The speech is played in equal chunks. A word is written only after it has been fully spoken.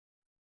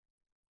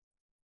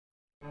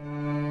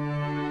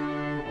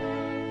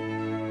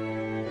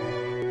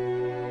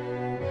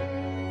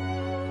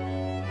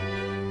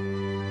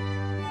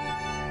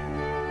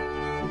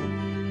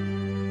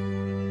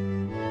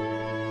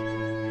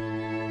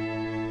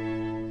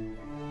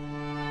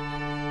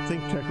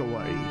ThinkTech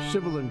Hawaii.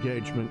 Civil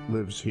engagement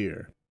lives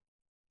here.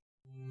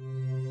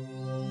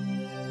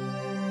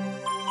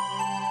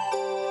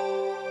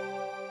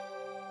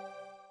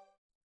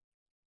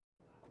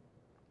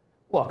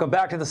 Welcome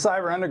back to the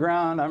Cyber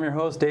Underground. I'm your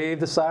host, Dave,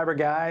 the Cyber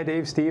Guy,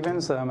 Dave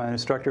Stevens. I'm an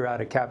instructor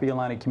out at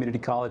Kapi'olani Community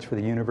College for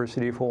the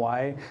University of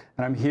Hawaii.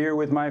 And I'm here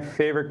with my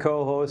favorite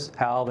co-host,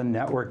 Hal, the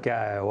Network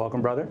Guy.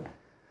 Welcome, brother.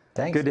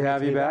 Thanks. Good to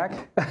have you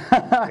back.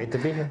 Great to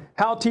be here.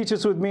 Hal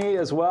teaches with me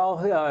as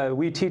well.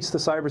 We teach the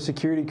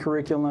cybersecurity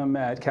curriculum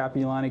at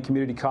Kapi'olani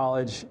Community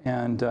College,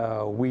 and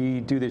we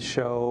do this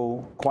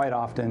show quite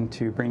often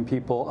to bring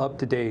people up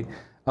to date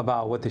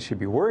about what they should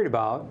be worried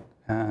about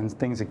and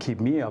things that keep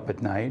me up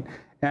at night,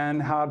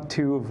 and how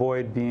to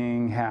avoid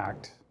being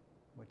hacked,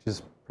 which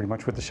is pretty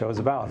much what the show is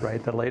about,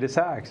 right? The latest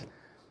hacks.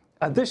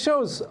 This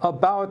show's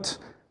about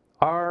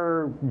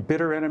our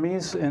bitter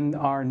enemies in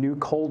our new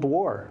Cold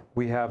War.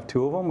 We have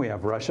two of them. We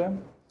have Russia,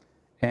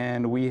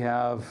 and we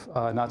have,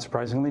 not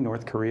surprisingly,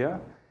 North Korea.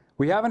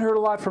 We haven't heard a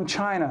lot from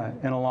China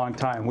in a long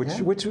time,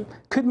 which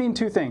could mean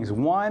two things.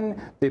 One,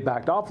 they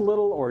backed off a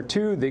little, or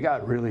two, they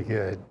got really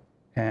good.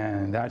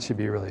 And that should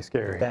be really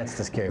scary. That's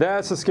the scary one.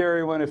 That's the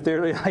scary one. If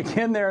they're like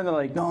in there and they're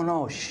like, no,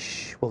 no,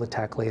 shh, we'll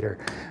attack later.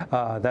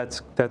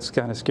 That's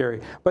kind of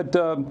scary. But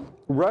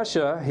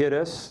Russia hit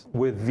us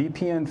with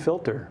VPN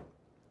filter.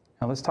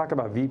 Now let's talk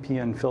about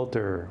VPN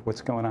filter.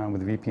 What's going on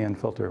with VPN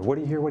filter? What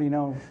do you hear? What do you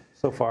know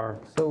so far?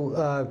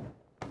 So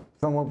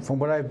from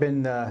what I've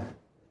been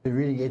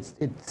reading,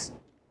 it's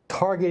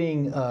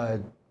targeting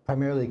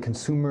primarily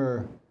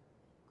consumer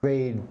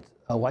grade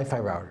Wi-Fi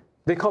router.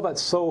 They call that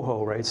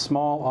SOHO, right?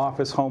 Small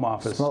office, home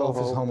office. Small SOHO,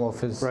 office, home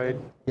office. Right.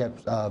 Yep.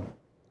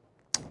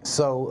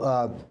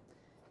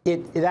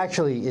 It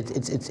actually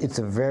it's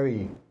a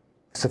very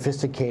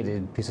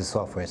sophisticated piece of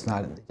software. It's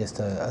not just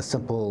a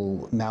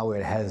simple malware.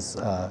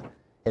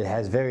 It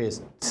has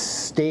various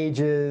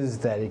stages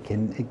that it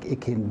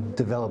can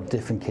develop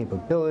different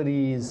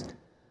capabilities,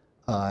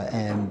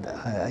 and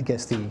I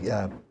guess the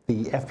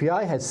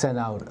FBI had sent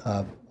out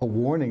a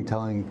warning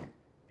telling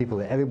people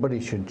that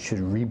everybody should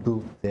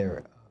reboot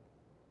their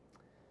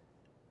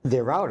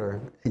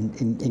router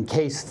in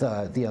case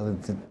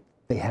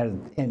they had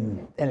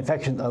an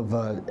infection of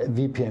a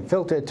VPN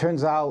filter. It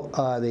turns out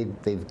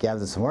they've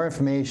gathered some more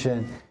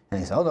information,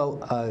 and they say, oh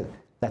no,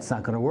 that's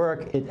not going to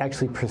work. It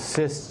actually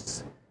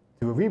persists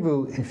through a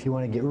reboot. If you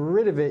want to get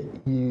rid of it,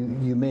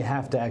 you may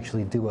have to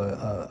actually do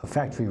a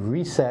factory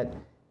reset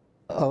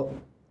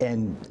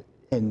and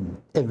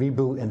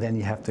reboot, and then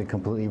you have to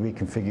completely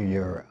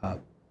reconfigure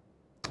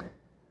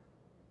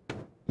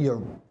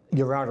your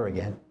router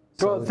again.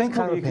 So well,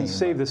 thankfully you can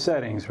save the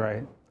settings,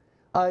 right?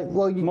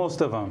 Well,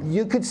 most of them.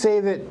 You could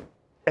save it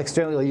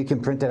externally, or you can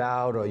print it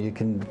out, or you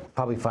can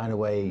probably find a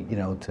way,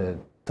 to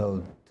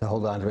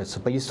hold on to it. So,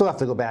 but you still have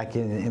to go back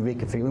in and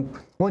reconfigure.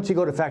 Once you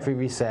go to factory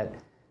reset,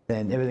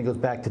 then everything goes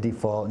back to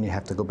default, and you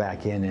have to go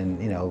back in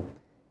and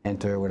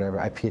enter whatever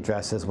IP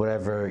addresses,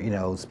 whatever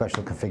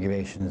special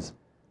configurations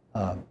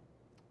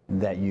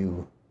that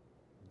you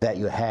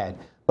had.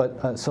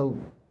 But so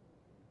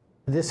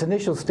this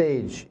initial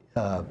stage.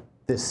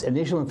 This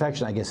initial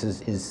infection, I guess,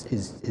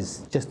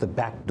 is just the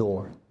back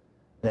door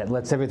that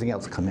lets everything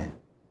else come in.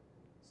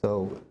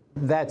 So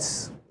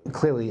that's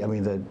clearly, I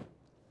mean,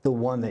 the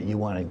one that you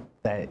want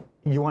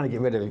to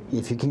get rid of.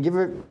 If you can get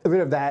rid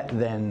of that,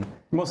 then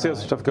most of the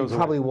other stuff goes away.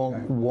 Probably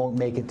won't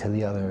make it to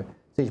the other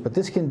stage. But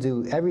this can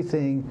do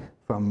everything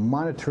from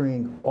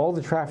monitoring all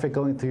the traffic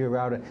going through your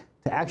router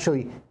to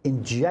actually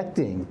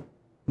injecting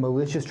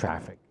malicious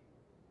traffic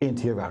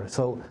into your router.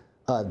 So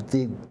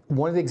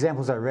one of the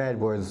examples I read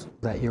was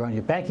that you're on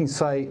your banking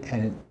site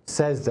and it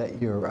says that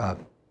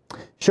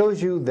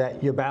shows you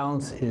that your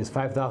balance is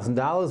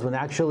 $5,000 when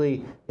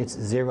actually it's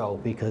zero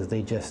because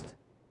they just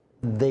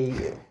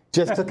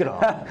took it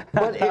off.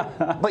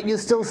 But you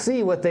still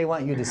see what they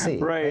want you to see.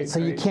 Right. So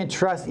you can't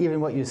trust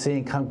even what you're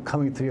seeing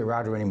coming through your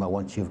router anymore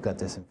once you've got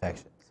this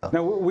infection. So.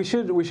 Now we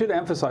should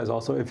emphasize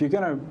also, if you're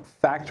going to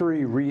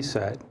factory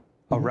reset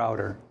a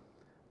router,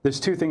 there's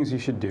two things you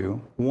should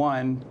do.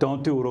 One,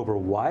 don't do it over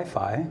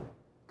Wi-Fi,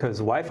 because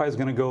Wi-Fi is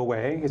going to go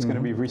away. It's going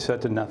to be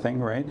reset to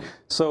nothing, right?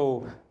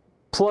 So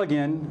plug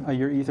in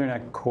your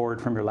Ethernet cord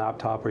from your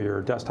laptop or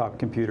your desktop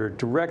computer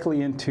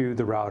directly into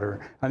the router.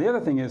 And the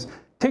other thing is,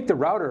 take the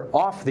router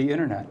off the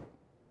internet.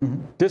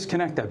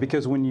 Disconnect that,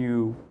 because when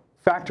you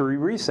factory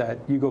reset,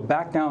 you go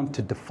back down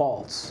to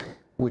defaults.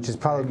 Which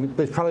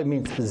probably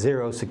means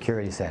zero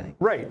security setting.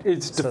 Right.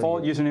 It's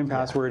default username,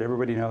 password.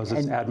 Everybody knows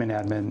it's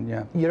admin.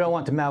 Yeah. You don't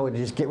want the malware to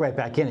just get right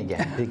back in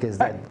again, because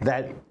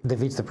that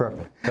defeats the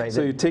purpose. Right?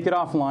 So you take it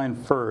offline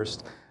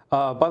first.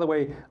 By the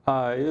way,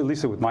 at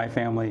least with my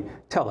family,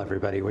 tell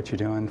everybody what you're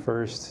doing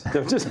first.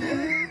 Don't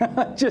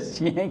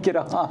just yank it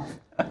off.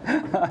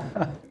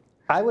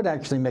 I would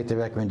actually make the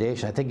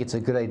recommendation. I think it's a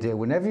good idea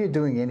whenever you're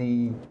doing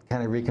any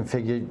kind of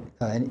reconfigure,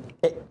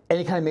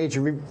 any kind of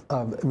major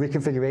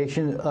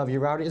reconfiguration of your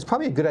router. It's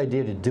probably a good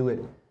idea to do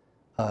it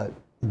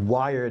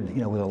wired,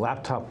 with a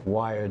laptop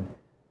wired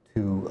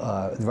to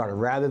the router,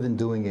 rather than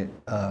doing it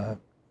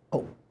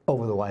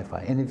over the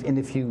Wi-Fi. And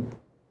if you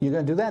you're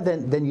going to do that,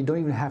 then you don't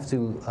even have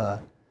to.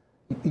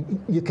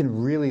 You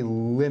can really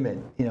limit,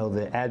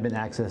 the admin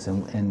access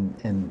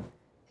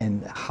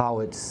and how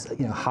it's,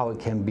 how it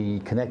can be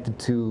connected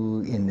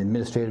to in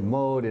administrative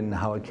mode and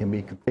how it can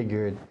be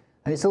configured.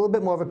 And it's a little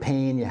bit more of a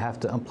pain. You have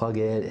to unplug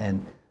it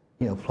and,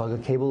 plug a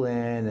cable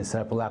in and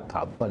set up a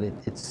laptop. But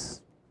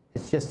it's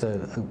just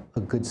a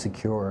good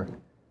secure.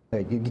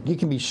 You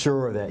can be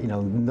sure that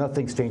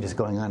nothing strange is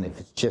going on if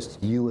it's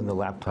just you and the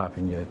laptop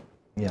and your.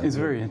 It's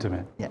very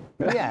intimate. Yeah,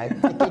 yeah,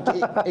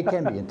 it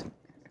can be intimate.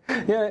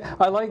 Yeah,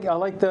 I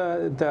like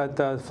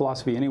that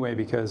philosophy anyway,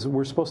 because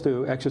we're supposed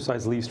to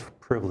exercise least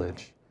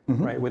privilege,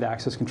 right, with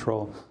access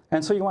control.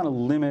 And so you want to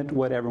limit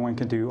what everyone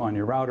can do on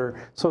your router.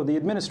 So the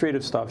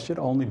administrative stuff should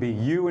only be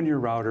you and your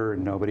router,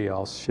 and nobody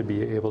else should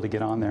be able to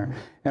get on there.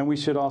 And we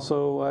should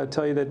also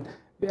tell you that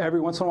every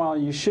once in a while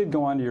you should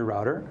go onto your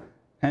router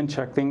and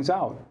check things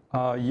out.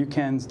 You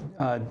can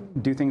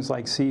do things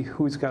like see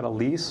who's got a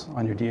lease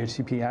on your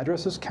DHCP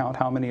addresses, count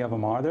how many of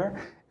them are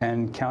there,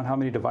 and count how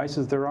many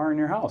devices there are in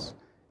your house.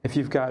 If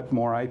you've got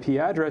more IP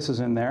addresses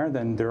in there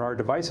than there are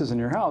devices in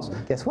your house,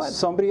 guess what?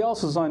 Somebody Somebody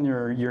else is on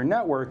your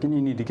network, and you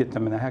need to get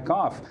them the heck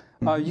off.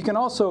 You can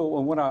also,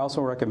 what I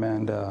also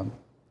recommend, and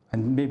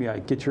maybe I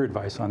get your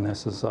advice on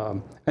this, is,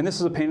 and this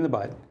is a pain in the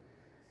butt,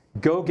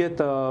 go get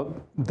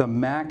the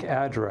MAC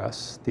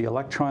address, the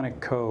electronic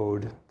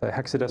code, the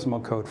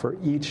hexadecimal code for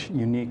each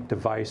unique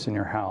device in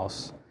your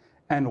house,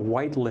 and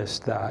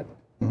whitelist that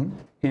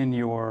in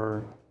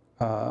your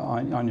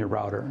on your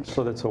router,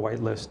 so that's a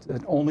whitelist.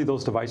 And only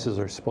those devices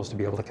are supposed to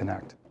be able to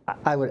connect.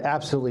 I would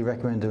absolutely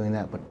recommend doing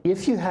that. But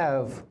if you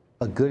have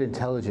a good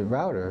intelligent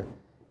router,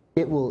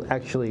 it will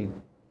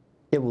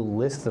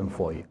list them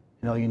for you.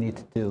 And all you need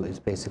to do is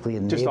basically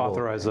enable. Just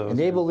authorize those.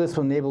 Enable this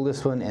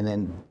one, and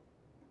then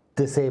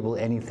disable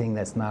anything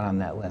that's not on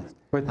that list.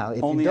 But now,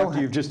 if only you don't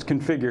after you've just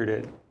configured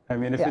it. I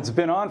mean, if Yeah. it's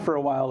been on for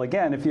a while,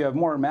 again, if you have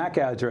more MAC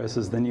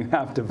addresses than you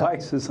have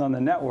devices on the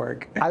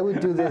network. I would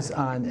do this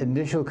on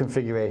initial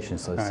configuration.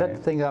 So set right.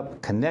 the thing up,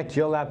 connect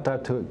your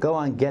laptop to it, go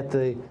on, get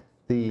the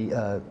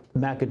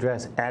MAC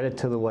address, add it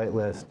to the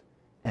whitelist,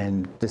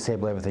 and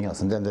disable everything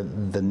else. And then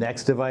the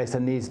next device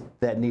that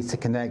needs to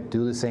connect,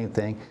 do the same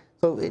thing.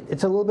 So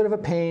it's a little bit of a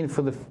pain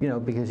for the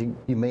because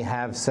you may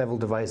have several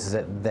devices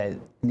that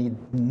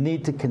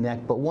need to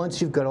connect. But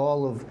once you've got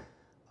all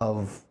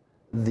of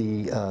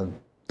the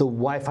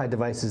Wi-Fi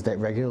devices that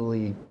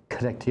regularly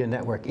connect to your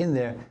network in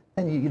there,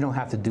 then you don't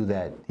have to do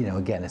that.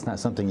 Again, it's not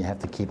something you have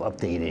to keep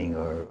updating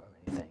or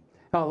anything.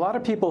 Now, a lot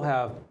of people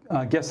have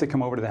guests that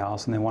come over to the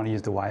house and they want to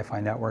use the Wi-Fi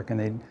network,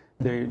 and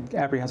they're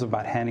apprehensive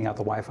about handing out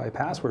the Wi-Fi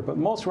password. But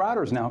most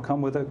routers now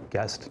come with a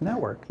guest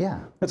network. Yeah.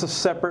 It's a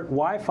separate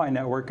Wi-Fi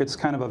network. It's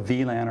kind of a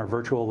VLAN or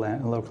virtual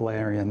local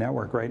area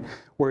network, right?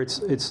 Where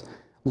it's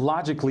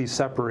logically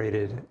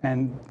separated,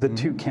 and the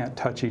two can't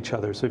touch each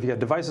other. So if you have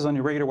devices on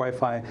your regular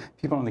Wi-Fi,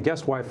 people on the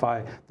guest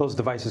Wi-Fi, those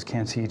devices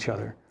can't see each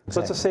other. Exactly.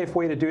 So it's a safe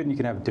way to do it, and you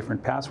can have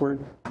different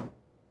password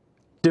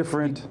to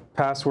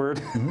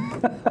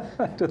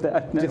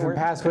that network. Different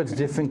passwords,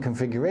 different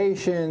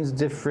configurations,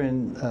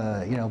 different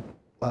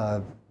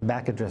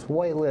MAC address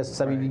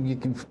whitelists. I mean, you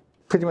can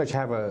pretty much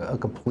have a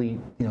complete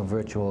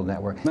virtual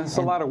network. That's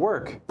a lot of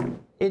work.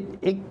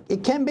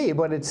 It can be,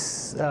 but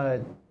it's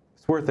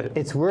worth it.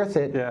 It's worth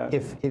it. Yeah.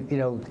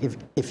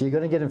 If you're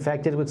going to get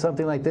infected with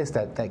something like this,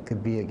 that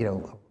could be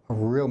a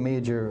real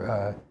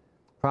major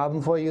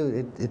problem for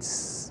you.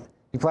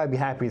 You'd probably be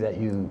happy that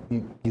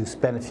you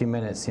spent a few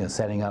minutes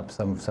setting up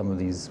some of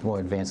these more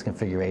advanced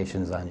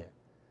configurations on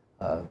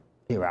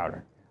your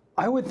router.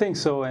 I would think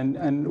so,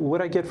 and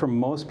what I get from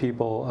most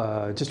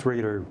people, just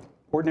regular,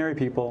 ordinary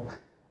people,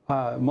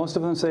 most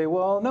of them say,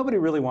 well, nobody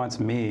really wants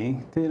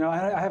me.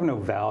 I have no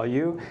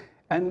value.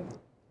 And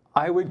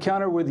I would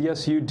counter with,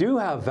 yes, you do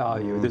have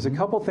value. There's a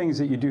couple things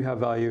that you do have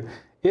value.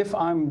 If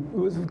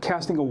I'm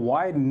casting a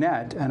wide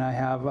net and I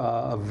have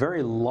a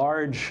very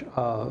large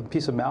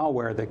piece of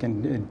malware that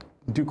can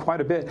do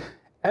quite a bit,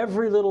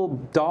 every little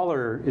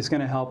dollar is going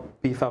to help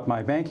beef up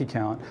my bank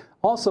account.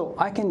 Also,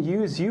 I can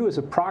use you as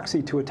a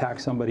proxy to attack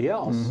somebody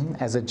else.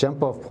 As a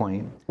jump-off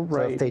point.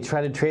 Right. So if they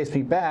try to trace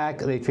me back,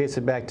 they trace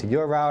it back to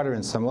your router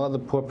and some other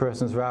poor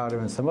person's router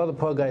and some other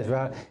poor guy's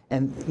router,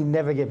 and you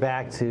never get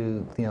back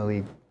to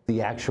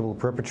the actual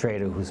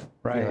perpetrator who's,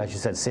 right. As you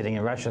said, sitting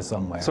in Russia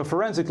somewhere. So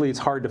forensically, it's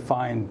hard to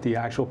find the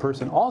actual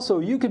person. Also,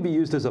 you could be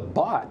used as a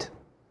bot.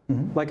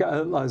 Like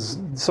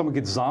someone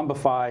could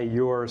zombify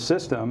your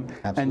system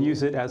and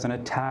use it as an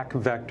attack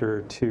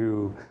vector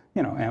to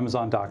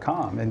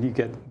Amazon.com, and you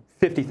get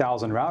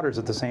 50,000 routers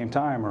at the same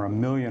time, or 1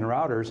 million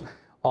routers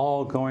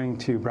all going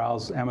to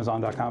browse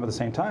Amazon.com at the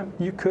same time.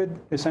 You could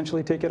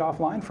essentially take it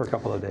offline for a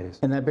couple of days.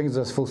 And that brings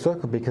us full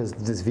circle, because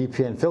this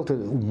VPN filter,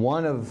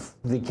 one of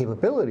the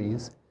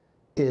capabilities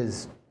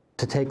is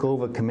to take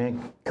over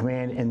command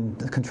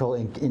and control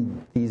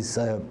in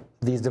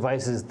these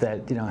devices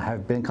that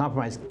have been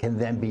compromised, can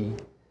then be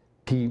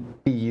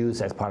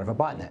used as part of a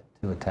botnet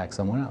to attack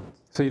someone else.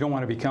 So you don't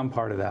want to become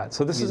part of that.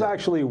 So this is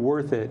actually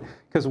worth it,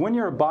 because when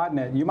you're a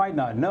botnet, you might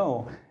not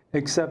know,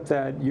 except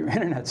that your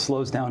internet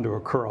slows down to a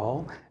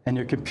crawl, and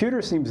your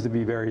computer seems to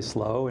be very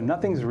slow, and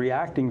nothing's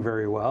reacting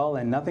very well,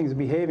 and nothing's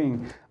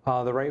behaving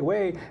the right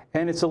way,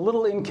 and it's a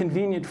little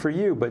inconvenient for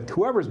you, but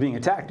whoever's being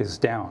attacked is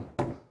down.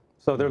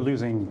 So they're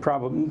losing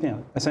probably,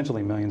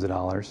 essentially millions of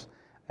dollars,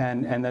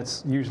 and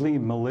that's usually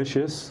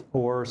malicious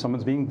or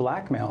someone's being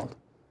blackmailed.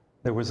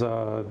 There was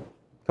a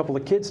couple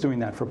of kids doing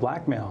that for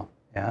blackmail.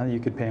 Yeah, you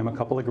could pay them a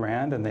couple of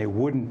grand, and they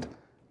wouldn't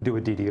do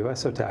a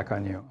DDoS attack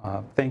on you.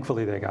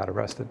 Thankfully, they got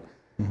arrested.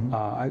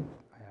 I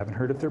haven't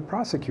heard if they're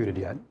prosecuted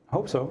yet. I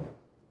hope so.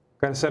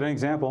 Got to set an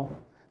example.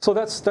 So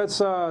that's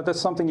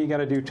something you got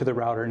to do to the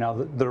router.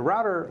 Now, the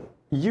router,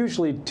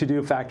 usually to do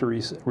a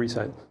factory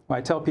reset, I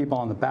tell people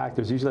on the back,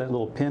 there's usually that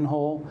little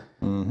pinhole,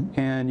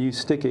 and you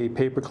stick a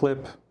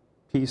paperclip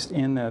piece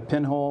in the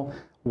pinhole.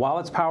 While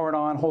it's powered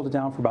on, hold it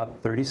down for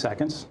about 30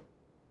 seconds,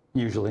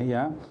 usually,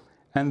 yeah,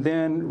 and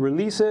then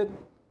release it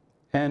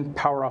and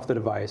power off the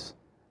device.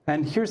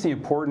 And here's the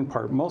important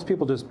part. Most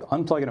people just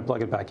unplug it and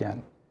plug it back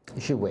in.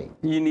 You should wait.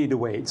 You need to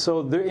wait.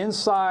 So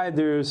inside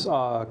there's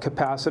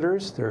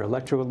capacitors. They're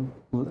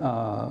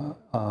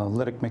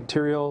electrolytic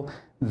material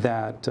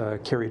that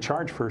carry a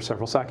charge for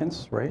several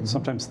seconds, right?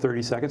 Sometimes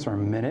 30 seconds or a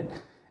minute.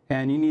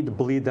 And you need to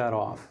bleed that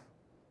off.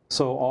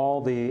 So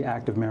all the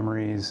active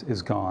memory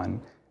is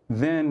gone.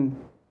 Then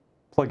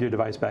plug your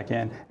device back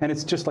in. And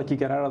it's just like you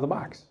get out of the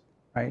box,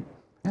 right?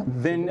 Yep.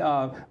 Then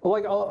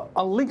like a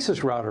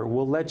Linksys router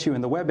will let you in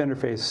the web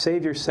interface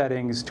save your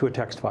settings to a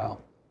text file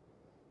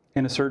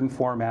in a certain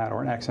format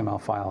or an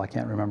XML file, I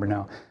can't remember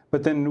now.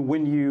 But then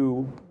when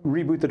you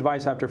reboot the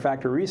device after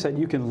factory reset,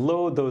 you can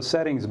load those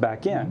settings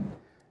back in.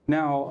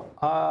 Now,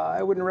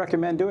 I wouldn't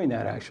recommend doing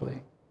that,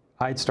 actually.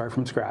 I'd start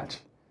from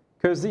scratch.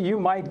 Because you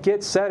might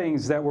get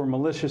settings that were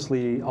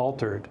maliciously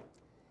altered,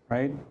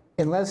 right?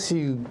 Unless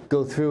you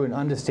go through and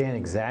understand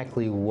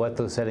exactly what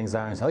those settings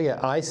are and say, oh yeah,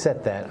 I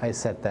set that.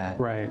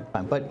 Right.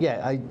 But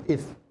yeah,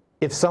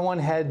 if someone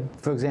had,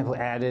 for example,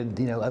 added,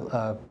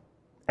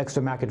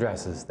 extra MAC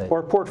addresses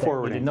or port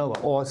forwarding,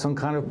 or some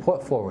kind of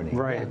port forwarding,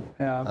 right?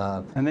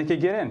 Yeah. And they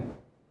could get in,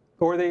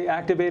 or they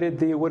activated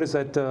the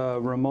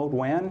remote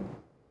WAN,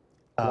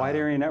 wide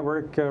area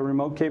network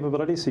remote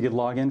capability, so you could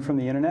log in from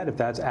the internet. If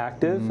that's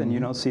active and you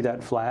don't see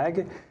that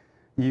flag,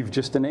 you've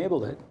just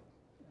enabled it.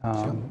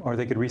 Or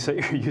they could reset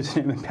your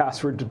username and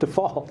password to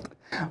default.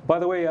 By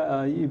the way,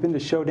 you've been to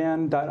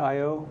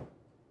Shodan.io?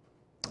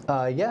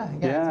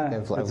 Yeah.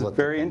 It's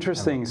very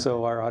interesting.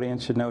 So our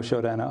audience should know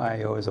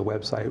Shodan.io is a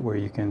website where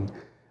you can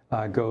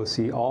go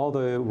see all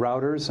the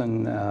routers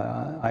and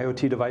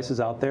IoT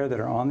devices out there that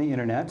are on the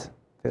internet,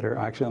 that are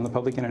actually on the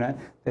public internet,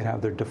 that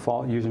have their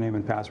default username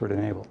and password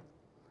enabled,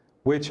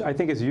 which I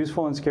think is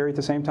useful and scary at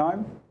the same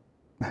time.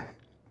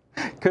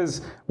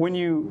 Because when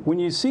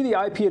you see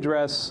the IP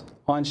address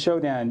on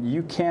Shodan,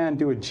 you can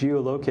do a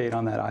geolocate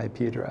on that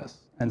IP address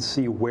and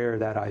see where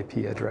that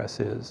IP address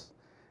is.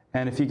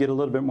 And if you get a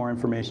little bit more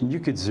information, you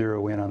could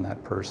zero in on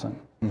that person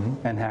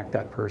and hack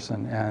that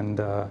person.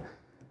 And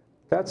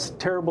that's a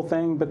terrible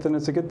thing, but then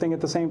it's a good thing at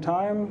the same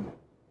time.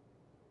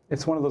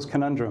 It's one of those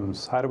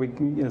conundrums. How do we,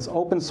 it's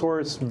open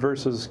source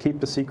versus keep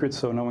the secret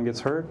so no one gets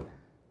hurt.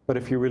 But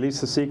if you release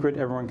the secret,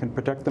 everyone can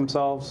protect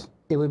themselves.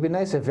 It would be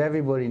nice if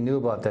everybody knew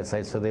about that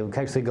site so they would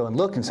actually go and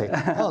look and say,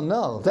 oh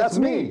no, that's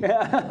me.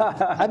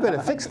 I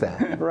better fix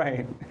that.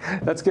 Right.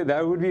 That's good.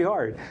 That would be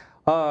hard.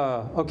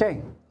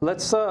 Okay,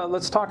 let's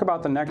talk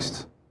about the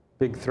next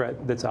big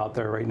threat that's out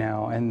there right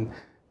now. And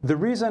the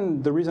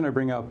reason I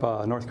bring up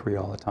North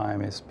Korea all the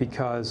time is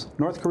because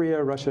North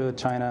Korea, Russia,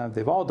 China,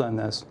 they've all done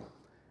this.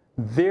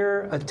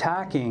 They're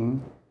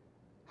attacking.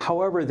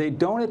 However, they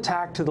don't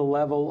attack to the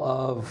level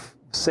of,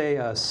 say,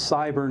 a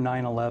cyber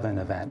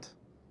 9/11 event.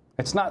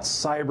 It's not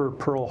cyber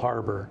Pearl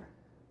Harbor.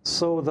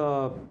 So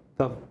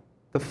the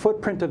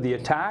footprint of the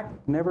attack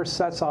never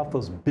sets off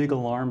those big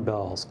alarm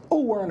bells.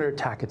 Oh, we're under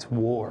attack, it's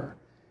war.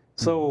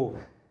 So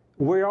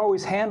we're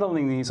always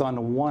handling these on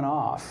a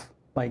one-off.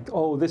 Like,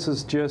 oh, this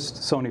is just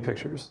Sony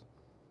Pictures.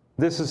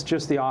 This is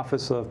just the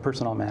Office of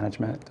Personnel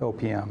Management,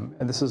 OPM.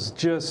 And this is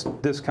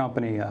just this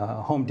company,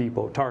 Home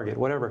Depot, Target,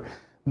 whatever.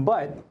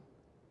 But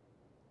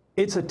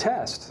it's a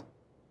test.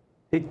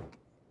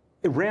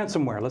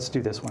 Ransomware, let's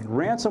do this one.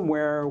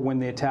 Ransomware, when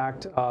they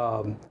attacked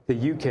the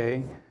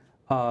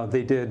UK,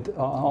 they did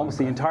almost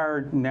the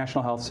entire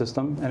national health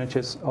system,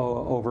 NHS,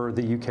 over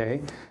the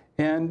UK.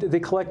 And they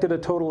collected a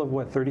total of,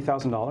 what,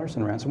 $30,000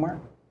 in ransomware?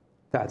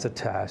 That's a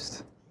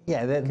test.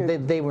 Yeah,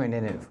 they weren't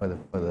in it for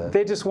the...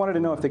 They just wanted to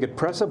know if they could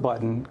press a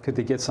button, could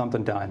they get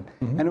something done?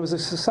 And it was a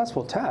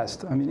successful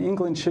test. I mean,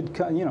 England should,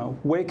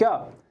 wake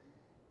up.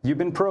 You've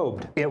been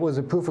probed. It was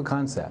a proof of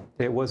concept.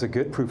 It was a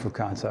good proof of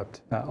concept.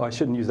 I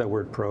shouldn't use that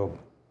word probe.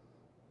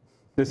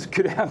 This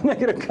could have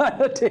negative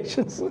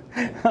connotations.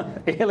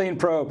 Alien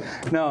probe.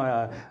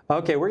 No,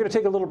 okay, we're going to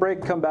take a little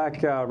break, come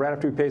back right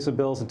after we pay some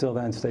bills. Until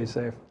then, stay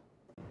safe.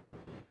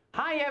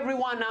 Hi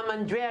everyone, I'm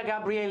Andrea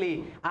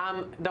Gabrieli.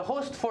 I'm the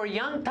host for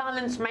Young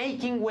Talents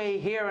Making Way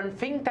here on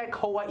ThinkTech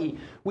Hawaii.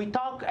 We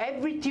talk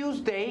every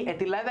Tuesday at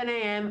 11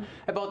 a.m.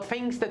 about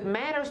things that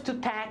matters to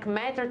tech,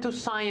 matter to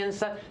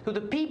science, to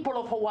the people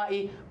of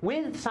Hawaii,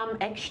 with some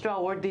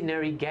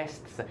extraordinary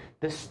guests,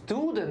 the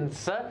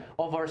students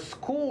of our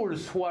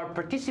schools who are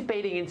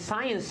participating in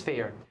science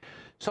fair.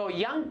 So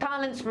Young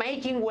Talents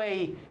Making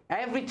Way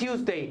every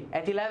Tuesday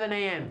at 11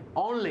 a.m.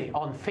 only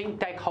on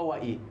ThinkTech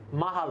Hawaii.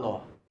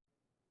 Mahalo.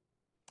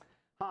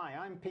 Hi,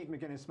 I'm Pete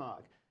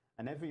McGuinness-Mark,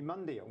 and every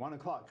Monday at 1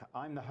 o'clock,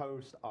 I'm the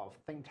host of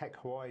ThinkTech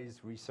Hawaii's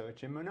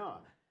Research in Manoa.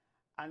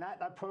 And at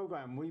that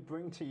program, we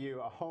bring to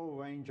you a whole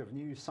range of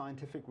new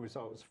scientific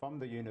results from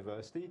the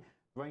university,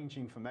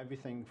 ranging from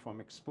everything from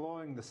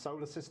exploring the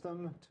solar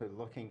system to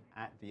looking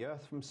at the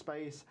Earth from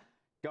space,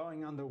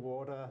 going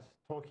underwater,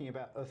 talking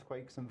about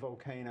earthquakes and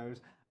volcanoes,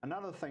 and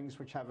other things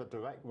which have a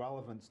direct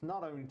relevance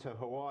not only to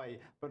Hawaii,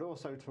 but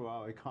also to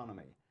our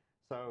economy.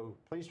 So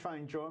please try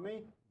and join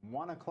me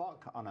 1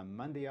 o'clock on a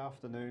Monday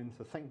afternoon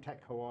for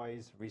ThinkTech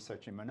Hawaii's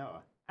Research in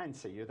Manoa, and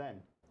see you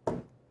then.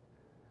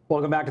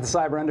 Welcome back to the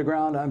Cyber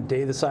Underground. I'm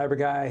Dave the Cyber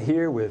Guy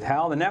here with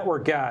Hal the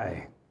Network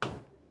Guy.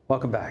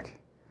 Welcome back.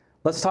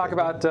 Let's talk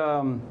about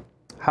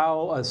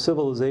how a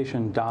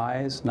civilization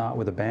dies, not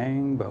with a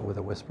bang, but with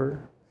a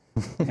whisper.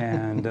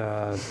 And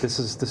this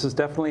is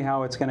definitely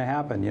how it's going to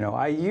happen. You know,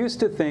 I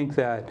used to think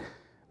that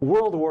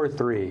World War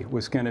III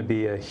was going to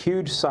be a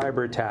huge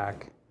cyber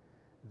attack.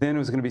 Then it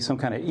was going to be some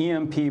kind of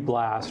EMP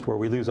blast where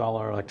we lose all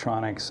our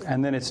electronics,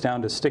 and then it's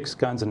down to sticks,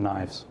 guns, and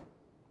knives.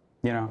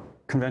 You know,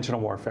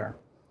 conventional warfare.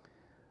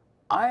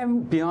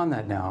 I'm beyond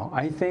that now.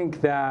 I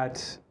think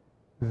that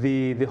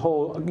the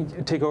whole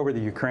take over the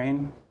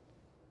Ukraine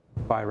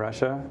by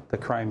Russia, the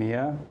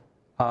Crimea,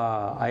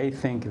 I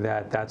think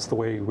that that's the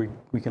way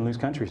we can lose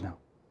countries now.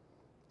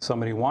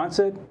 Somebody wants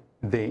it,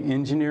 they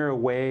engineer a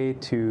way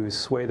to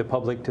sway the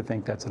public to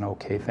think that's an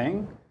okay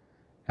thing,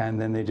 and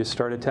then they just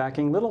start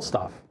attacking little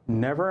stuff.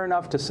 Never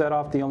enough to set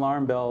off the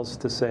alarm bells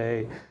to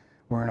say,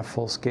 we're in a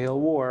full-scale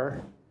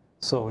war,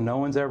 so no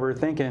one's ever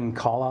thinking,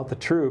 call out the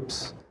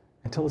troops,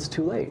 until it's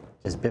too late.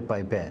 Just bit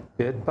by bit.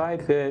 Bit by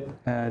bit.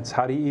 It's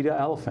how do you eat an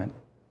elephant?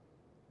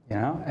 You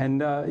know? And,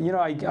 you know,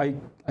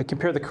 I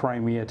compare the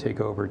Crimea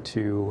takeover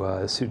to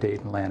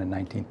Sudetenland in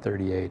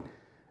 1938.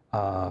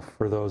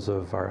 For those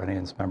of our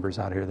audience members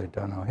out here that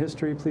don't know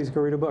history, please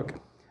go read a book.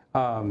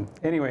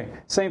 Anyway,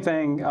 same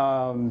thing.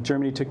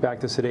 Germany took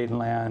back the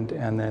Sudetenland,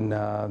 and then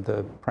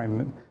the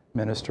Prime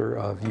Minister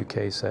of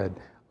UK said,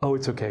 oh,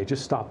 it's okay,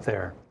 just stop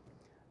there.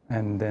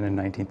 And then in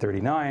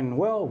 1939,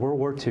 well, World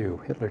War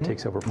II, Hitler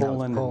takes over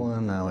Poland,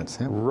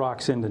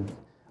 rocks into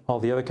all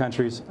the other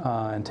countries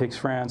and takes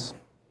France.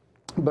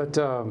 But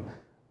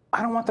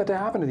I don't want that to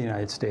happen to the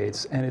United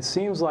States. And it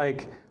seems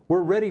like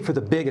we're ready for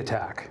the big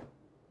attack.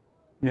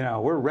 You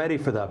know, we're ready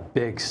for the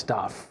big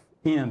stuff.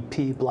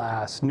 EMP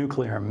blasts,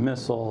 nuclear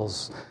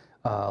missiles,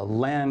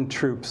 land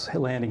troops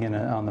landing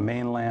on the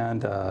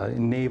mainland,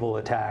 naval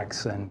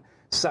attacks and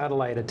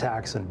satellite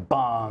attacks and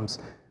bombs.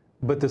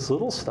 But this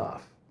little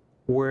stuff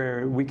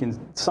where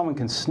someone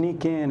can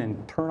sneak in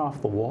and turn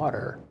off the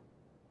water.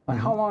 Like,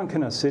 how long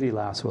can a city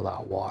last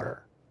without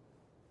water?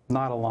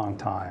 Not a long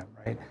time,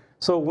 right?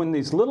 So when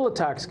these little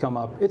attacks come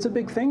up, it's a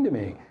big thing to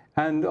me.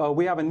 And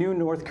we have a new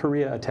North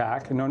Korea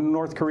attack. And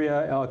North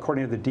Korea,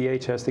 according to the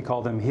DHS, they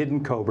call them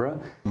Hidden Cobra,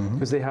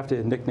 because they have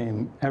to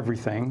nickname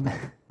everything.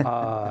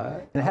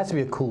 And it has to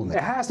be a cool name.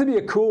 It has to be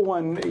a cool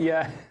one,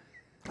 yeah.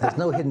 There's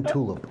no hidden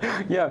tulip.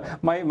 Yeah,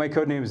 my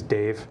code name is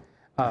Dave.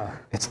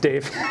 It's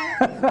Dave.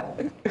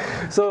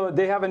 So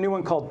they have a new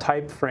one called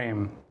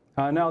Typeframe.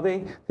 Now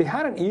they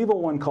had an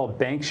evil one called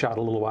Bankshot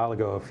a little while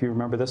ago, if you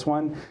remember this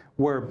one,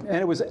 and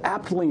it was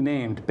aptly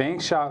named.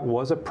 Bankshot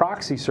was a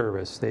proxy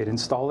service. They'd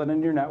install it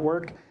in your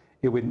network.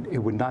 It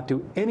would not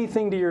do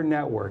anything to your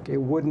network. It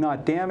would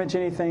not damage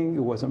anything. It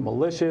wasn't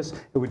malicious.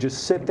 It would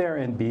just sit there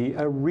and be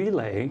a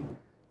relay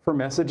for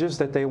messages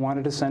that they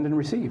wanted to send and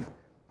receive.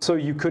 So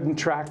you couldn't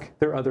track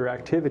their other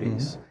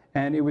activities.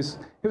 And it was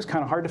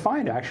kind of hard to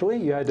find, actually.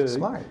 You had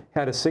to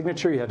had a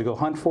signature. You had to go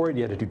hunt for it.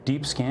 You had to do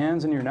deep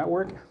scans in your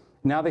network.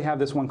 Now they have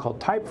this one called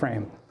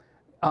Typeframe.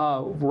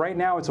 Right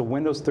now, it's a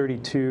Windows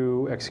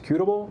 32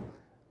 executable,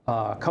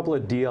 a couple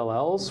of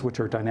DLLs,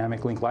 which are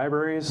dynamic link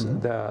libraries,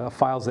 the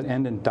files that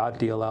end in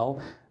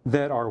 .dll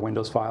that are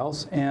Windows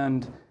files,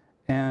 and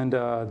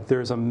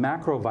there's a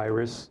macro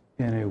virus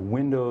in a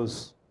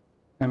Windows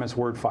MS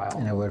Word file.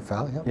 In a Word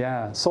file, yep.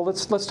 Yeah. So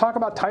let's talk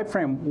about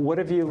Typeframe. What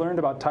have you learned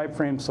about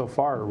Typeframe so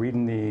far,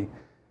 reading the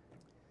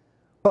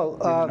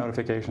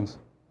notifications?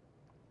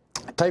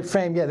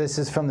 Typeframe, yeah, this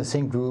is from the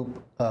same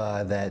group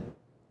that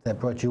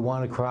brought you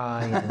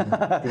WannaCry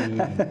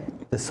and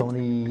the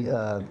Sony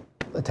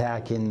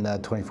attack in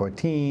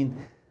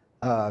 2014.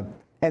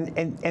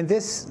 And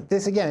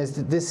this again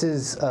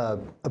is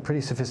a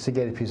pretty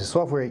sophisticated piece of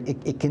software.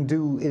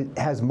 It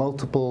has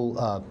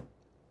multiple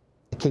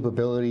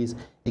capabilities.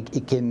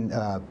 It can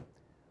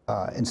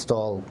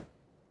install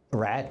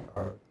RAT,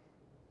 or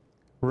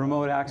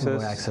remote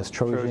access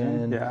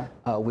Trojan, yeah.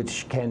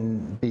 Which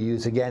can be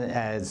used again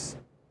as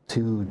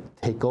to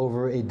take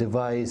over a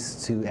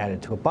device, to add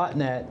it to a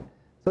botnet.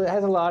 So it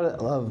has a lot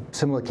of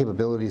similar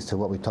capabilities to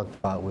what we talked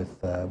about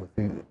with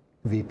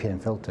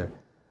VPN filter.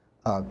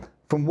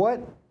 From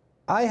what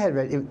I had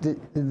read,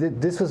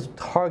 this was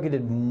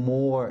targeted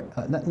more,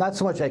 not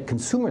so much at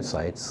consumer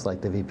sites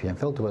like the VPN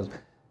filter was.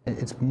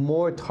 It's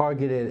more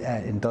targeted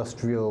at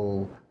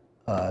industrial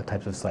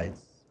types of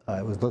sites.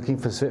 It was looking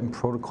for certain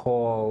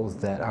protocols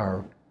that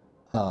are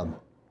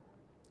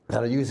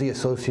usually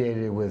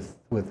associated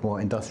with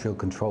more industrial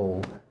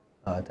control.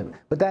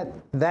 But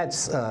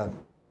that's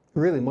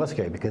really more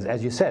scary because,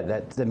 as you said,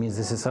 that means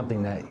this is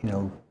something that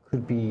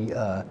could be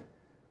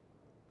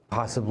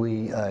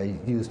possibly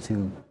used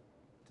to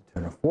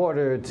turn off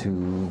water, to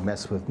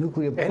mess with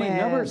nuclear plants, any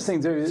number of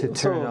things. to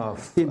turn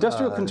off the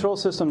industrial control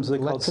systems. They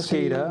called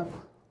SCADA.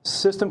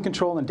 System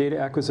control and data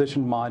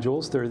acquisition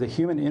modules. They're the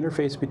human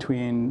interface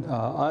between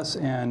us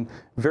and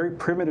very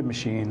primitive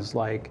machines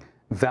like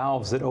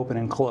valves that open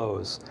and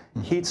close,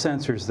 heat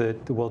sensors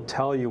that will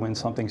tell you when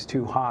something's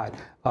too hot,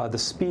 the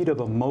speed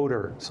of a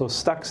motor. So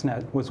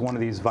Stuxnet was one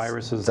of these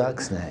viruses.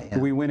 Stuxnet, yeah.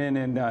 We went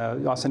in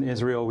us in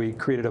Israel, we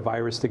created a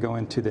virus to go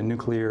into the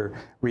nuclear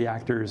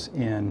reactors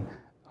in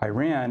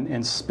Iran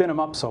and spin them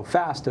up so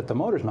fast that the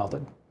motors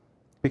melted.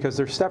 Because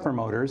they're stepper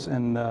motors,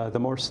 and the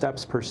more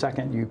steps per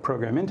second you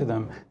program into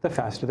them, the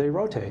faster they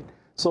rotate.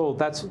 So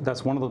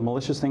that's one of the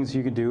malicious things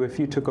you could do if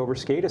you took over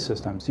SCADA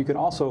systems. You could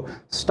also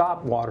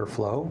stop water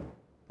flow,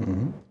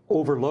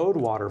 overload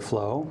water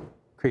flow,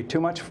 create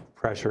too much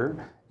pressure.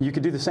 You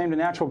could do the same to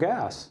natural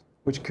gas,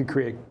 which could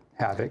create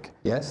havoc.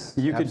 Yes,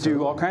 you could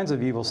absolutely. do all kinds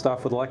of evil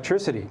stuff with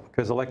electricity,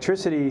 because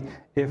electricity,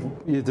 if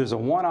there's a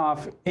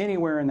one-off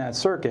anywhere in that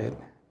circuit,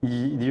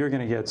 you're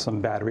going to get some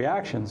bad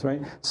reactions,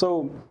 right?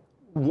 So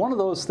one of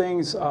those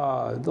things,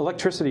 the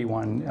electricity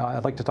one,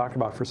 I'd like to talk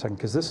about for a second,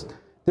 because this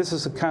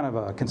is a kind of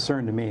a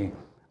concern to me.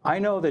 I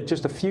know that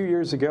just a few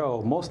years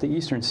ago, most of the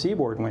eastern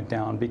seaboard went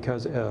down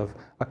because of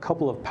a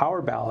couple of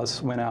power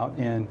ballasts went out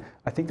in,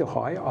 I think, the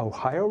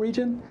Ohio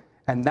region,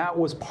 and that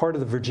was part of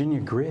the Virginia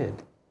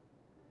grid.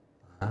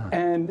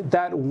 And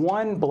that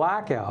one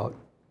blackout,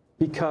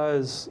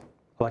 because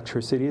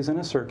electricity is in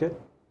a circuit,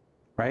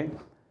 right?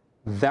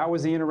 That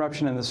was the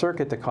interruption in the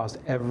circuit that caused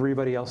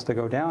everybody else to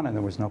go down, and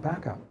there was no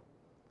backup.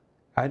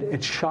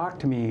 It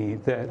shocked me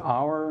that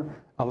our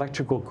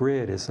electrical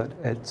grid is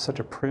at such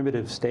a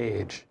primitive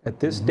stage at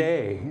this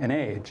day and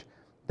age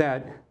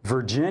that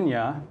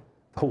Virginia,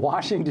 the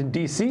Washington,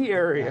 D.C.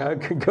 area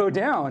could go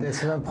down.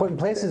 There's some important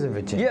places in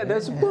Virginia. Yeah,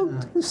 that's well,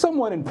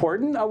 somewhat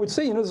important. I would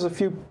say, there's a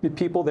few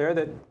people there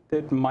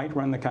that might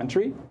run the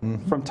country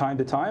from time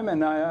to time,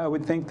 and I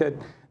would think that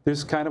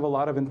there's kind of a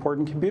lot of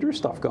important computer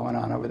stuff going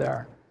on over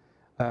there.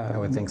 I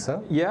would think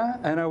so. Yeah,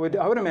 and I would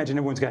imagine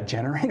everyone's got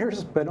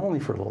generators, but only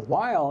for a little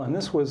while, and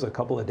this was a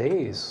couple of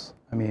days.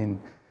 I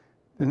mean,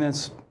 and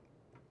that's,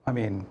 I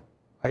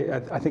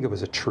think it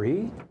was a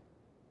tree.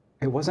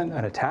 It wasn't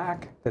an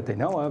attack that they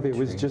know of. It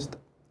was just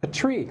a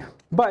tree.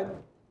 But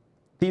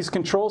these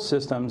control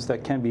systems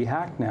that can be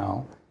hacked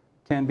now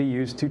can be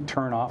used to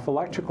turn off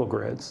electrical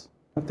grids.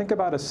 Now think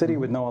about a city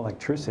with no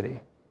electricity.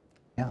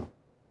 Yeah.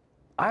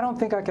 I don't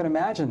think I can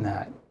imagine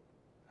that.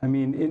 I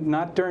mean,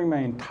 not during my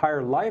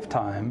entire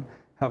lifetime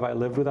have I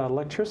lived without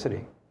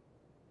electricity.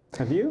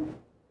 Have you?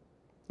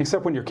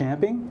 Except when you're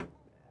camping?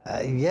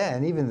 Yeah,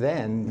 and even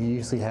then, you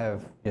usually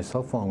have your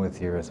cell phone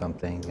with you or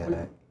something.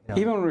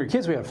 Even when we were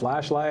kids, we had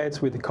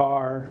flashlights with the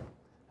car.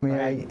 I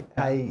mean,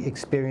 I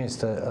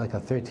experienced like a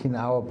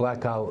 13-hour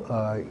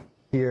blackout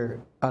here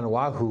on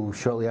Oahu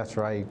shortly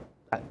after I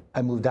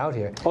moved out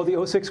here. Oh,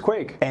 the 06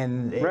 quake.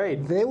 And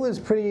it was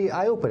pretty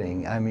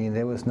eye-opening. I mean,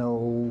 there was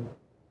no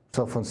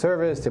cell phone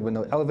service. There were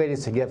no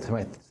elevators to get up to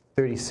my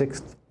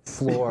 36th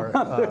floor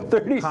condo.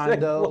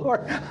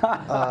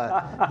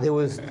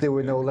 There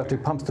were no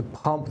electric pumps to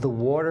pump the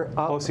water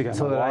up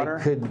so that I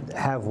could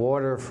have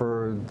water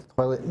for the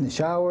toilet and the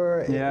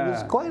shower. Yeah. It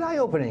was quite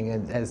eye-opening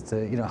as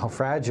to how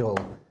fragile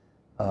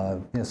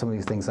some of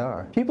these things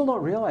are. People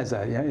don't realize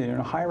that. Yeah, you're in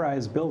a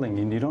high-rise building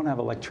and you don't have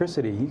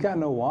electricity. You got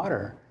no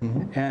water,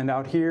 and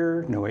out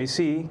here, no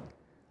AC.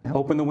 Yep.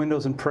 Open the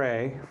windows and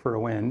pray for a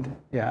wind.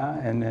 Yeah,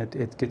 and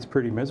it gets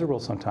pretty miserable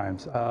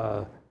sometimes.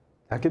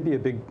 That could be a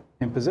big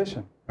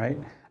imposition, right?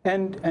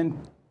 And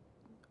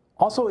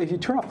also, if you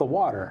turn off the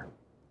water,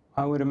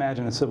 I would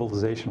imagine a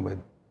civilization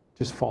would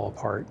just fall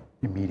apart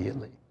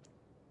immediately.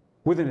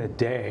 Within a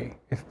day,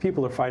 if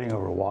people are fighting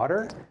over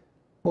water.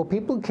 Well,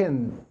 people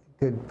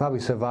could probably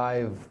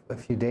survive a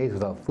few days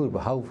without food, but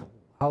how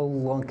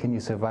long can you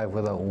survive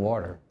without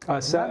water?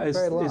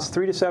 It's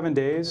 3 to 7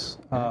 days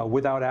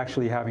without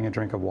actually having a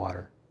drink of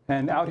water.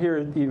 And out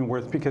here, even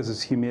worse because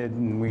it's humid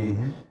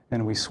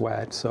and we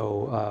sweat,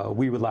 so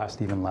we would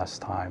last even less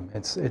time.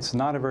 It's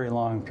not a very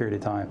long period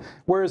of time.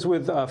 Whereas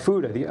with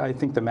food, I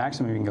think the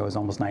maximum you can go is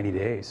almost 90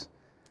 days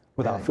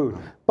without food.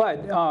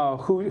 But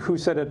who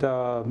said it?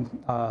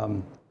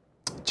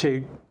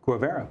 Che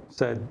Guevara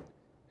said,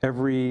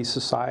 every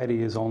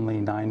society is only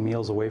 9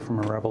 meals away from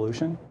a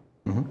revolution.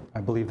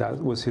 I believe that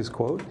was his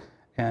quote,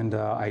 and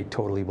I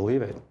totally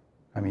believe it.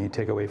 I mean, you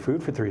take away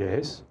food for 3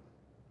 days,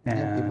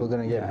 and people are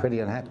going to get pretty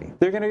unhappy.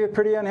 They're going to get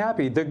pretty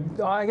unhappy.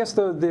 I guess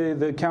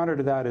the counter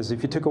to that is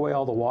if you took away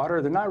all the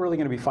water, they're not really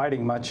going to be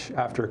fighting much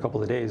after a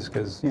couple of days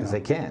because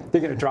they can't.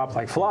 They're going to drop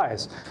like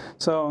flies.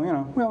 So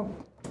well,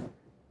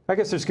 I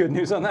guess there's good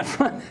news on that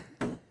front.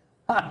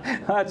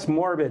 That's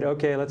morbid.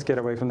 Okay, let's get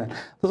away from that.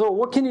 So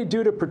what can you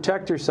do to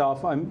protect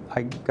yourself?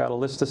 I got a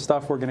list of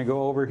stuff we're going to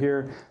go over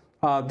here.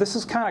 This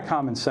is kind of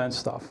common sense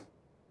stuff,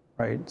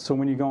 right? So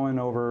when you're going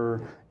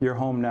over your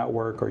home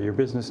network or your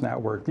business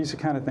network, these are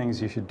kind of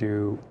things you should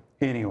do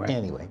anyway.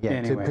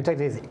 To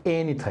protect against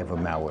any type of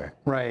malware.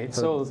 Right.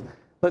 So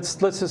let's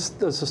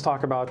just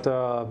talk about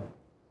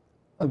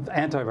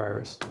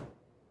antivirus,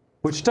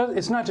 which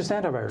it's not just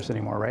antivirus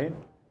anymore, right?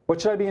 What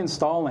should I be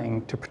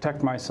installing to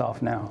protect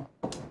myself now?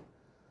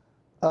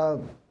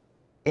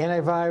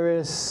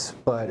 Antivirus,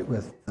 but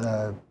with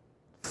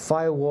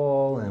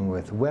firewall and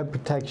with web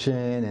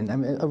protection, and I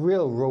mean, a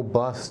real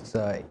robust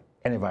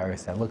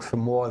antivirus that looks for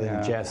more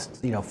than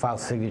just file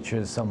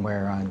signatures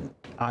somewhere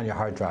on your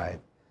hard drive.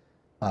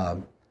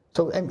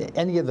 So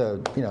any of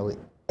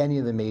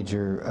the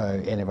major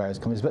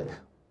antivirus companies, but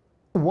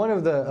one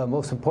of the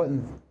most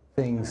important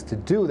things to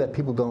do that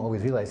people don't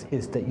always realize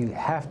is that you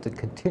have to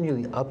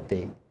continually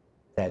update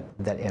that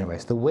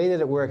antivirus. The way that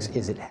it works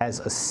is it has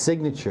a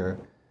signature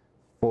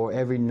for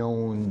every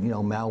known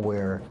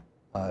malware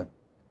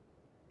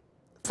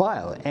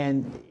file,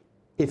 and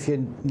if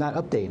you're not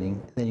updating,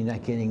 then you're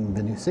not getting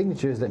the new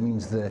signatures. That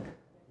means the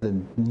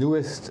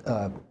newest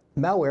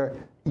malware,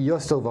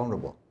 you're still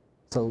vulnerable.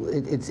 So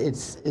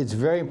it's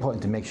very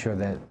important to make sure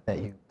that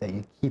you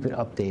keep it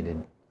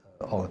updated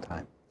all the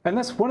time. And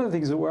that's one of the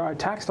things where our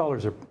tax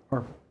dollars are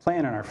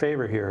playing in our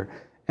favor here.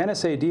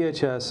 NSA,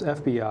 DHS,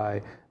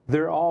 FBI,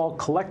 they're all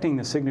collecting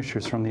the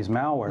signatures from these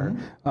malware.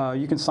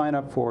 You can sign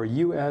up for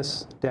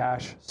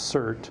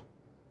US-CERT,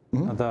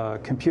 the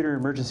Computer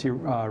Emergency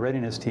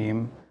Readiness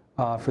Team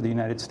for the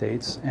United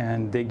States,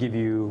 and they give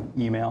you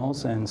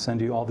emails and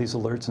send you all these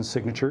alerts and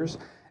signatures.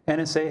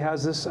 NSA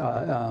has this,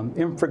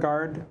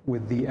 InfraGard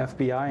with the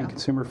FBI and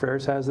Consumer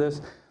Affairs has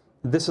this.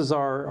 This is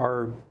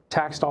our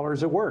tax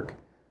dollars at work.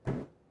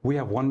 We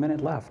have 1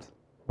 minute left.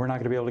 We're not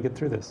going to be able to get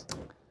through this.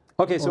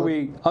 Okay, so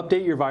we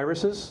update your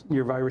viruses,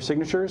 your virus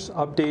signatures,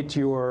 update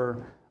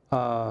your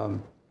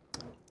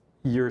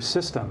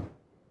system.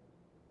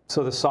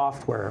 So the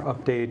software,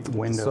 update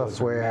Windows,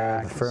 software,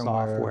 Mac, the firmware,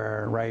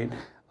 software, right?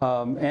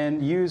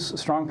 And use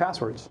strong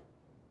passwords.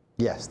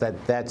 Yes,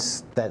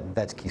 that's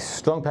key.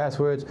 Strong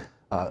passwords.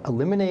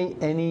 Eliminate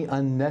any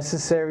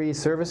unnecessary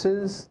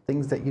services,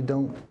 things that you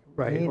don't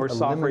need. Or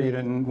software you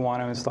didn't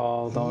want to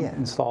install. Don't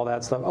install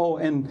that stuff. Oh,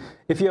 and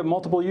if you have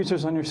multiple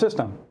users on your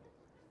system,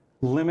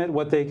 limit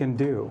what they can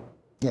do.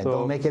 Yeah, so,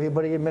 don't make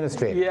everybody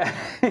administrator. Yeah,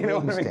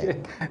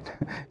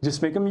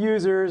 just make them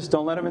users.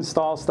 Don't let them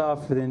install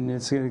stuff. Then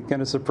it's going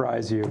to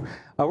surprise you.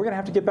 We're going to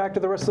have to get back to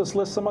the rest of this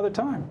list some other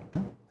time.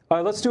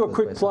 Let's do a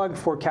quick plug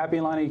for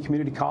Kapi'olani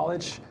Community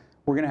College.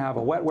 We're going to have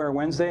a Wetware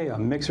Wednesday, a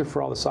mixer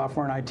for all the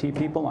software and IT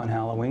people on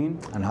Halloween.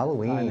 On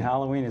Halloween. On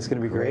Halloween, it's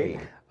going to be great.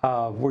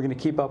 We're going to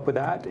keep up with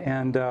that.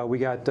 And we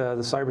got the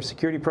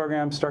cybersecurity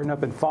program starting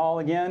up in fall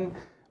again.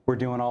 We're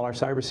doing all our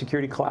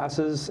cybersecurity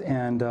classes,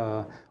 and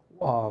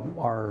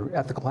our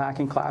ethical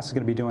hacking class is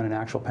going to be doing an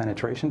actual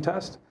penetration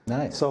test.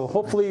 Nice. So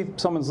hopefully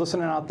someone's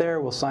listening out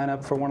there will sign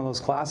up for one of those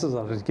classes.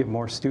 I'll just get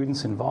more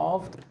students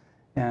involved.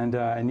 And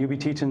you'll be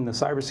teaching the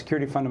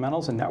cybersecurity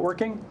fundamentals and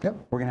networking. Yep.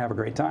 We're going to have a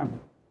great time.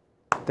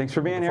 Thanks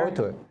for being here. Look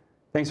forward to it.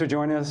 Thanks for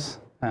joining us,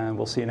 and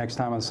we'll see you next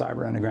time on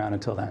Cyber Underground.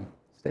 Until then,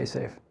 stay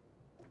safe.